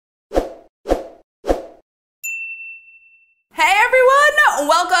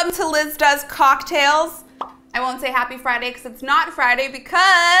Welcome to Liz Does Cocktails. I won't say happy Friday because it's not Friday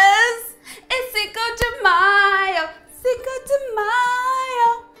because it's Cinco de Mayo, Cinco de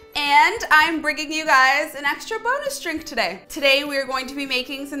Mayo. And I'm bringing you guys an extra bonus drink today. Today we are going to be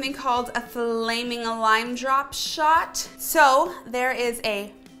making something called a flaming lime drop shot. So there is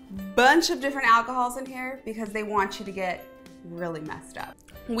a bunch of different alcohols in here because they want you to get really messed up.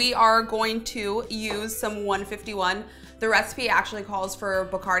 We are going to use some 151. The recipe actually calls for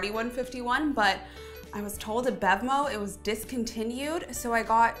Bacardi 151, but I was told at Bevmo it was discontinued, so I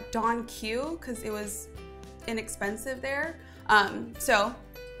got Don Q because it was inexpensive there. So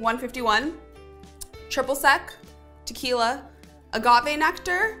 151, triple sec, tequila, agave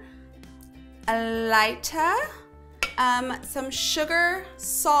nectar, a lighter, some sugar,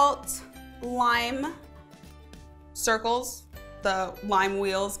 salt, lime, circles, the lime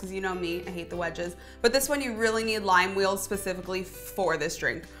wheels, because you know me, I hate the wedges. But this one you really need lime wheels specifically for this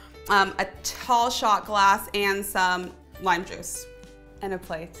drink. A tall shot glass and some lime juice and a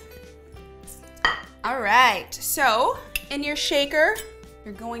plate. All right, so in your shaker,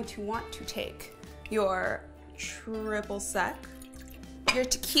 you're going to want to take your triple sec, your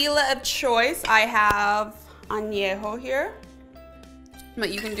tequila of choice. I have Anejo here,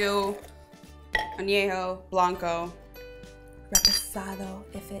 but you can do Anejo, Blanco, Reposado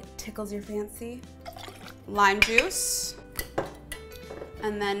if it tickles your fancy. Lime juice,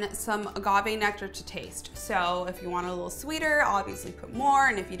 and then some agave nectar to taste. So if you want it a little sweeter, obviously put more,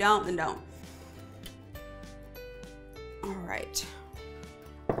 and if you don't, then don't. All right.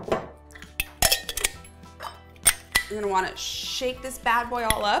 You're gonna wanna shake this bad boy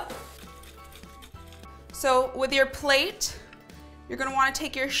all up. So with your plate, you're gonna wanna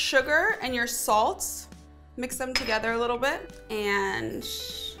take your sugar and your salts, mix them together a little bit, and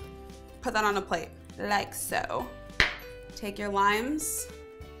put that on a plate, like so. Take your limes.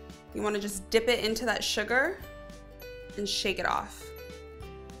 You wanna just dip it into that sugar and shake it off.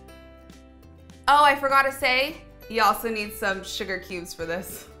 Oh, I forgot to say, you also need some sugar cubes for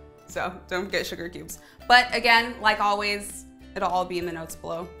this. So don't forget sugar cubes. But again, like always, it'll all be in the notes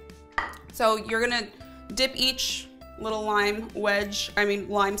below. So you're gonna dip each little lime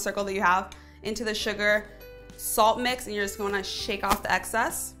circle that you have into the sugar salt mix, and you're just gonna shake off the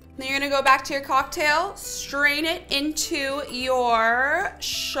excess. Then you're gonna go back to your cocktail, strain it into your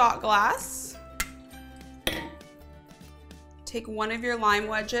shot glass. Take one of your lime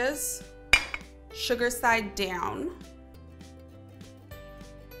wedges, sugar side down.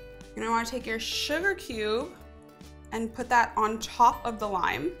 You're gonna wanna take your sugar cube and put that on top of the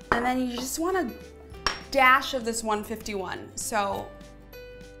lime. And then you just want a dash of this 151. So,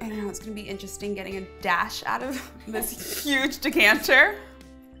 I don't know, it's gonna be interesting getting a dash out of this huge decanter.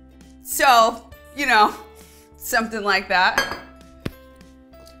 So, you know, something like that.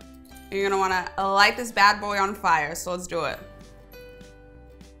 You're gonna wanna light this bad boy on fire, so let's do it.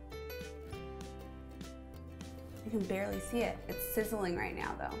 You can barely see it. It's sizzling right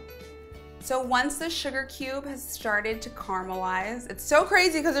now though. So once the sugar cube has started to caramelize, it's so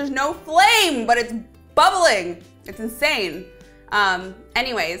crazy because there's no flame, but it's bubbling. It's insane.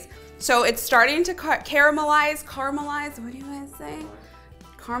 Anyways, so it's starting to caramelize, what do you guys say?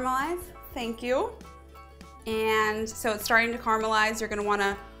 Caramelize, thank you. And so it's starting to caramelize. You're gonna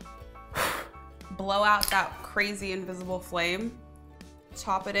wanna blow out that crazy invisible flame,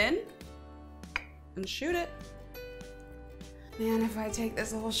 top it in, and shoot it. Man, if I take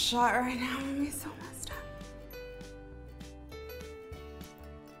this whole shot right now, I'm gonna be so messed up.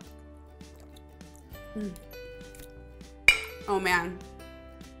 Oh man.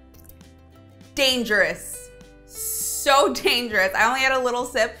 Dangerous. So dangerous. I only had a little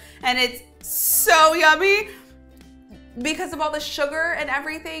sip and it's so yummy because of all the sugar and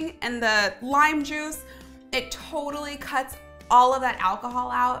everything and the lime juice. It totally cuts all of that alcohol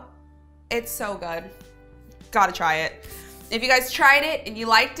out. It's so good. Gotta try it. If you guys tried it and you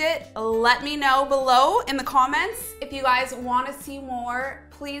liked it, let me know below in the comments. If you guys want to see more,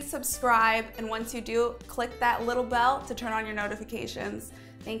 please subscribe. And once you do, click that little bell to turn on your notifications.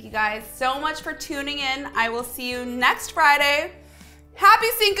 Thank you guys so much for tuning in. I will see you next Friday. Happy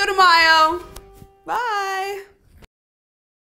Cinco de Mayo. Bye.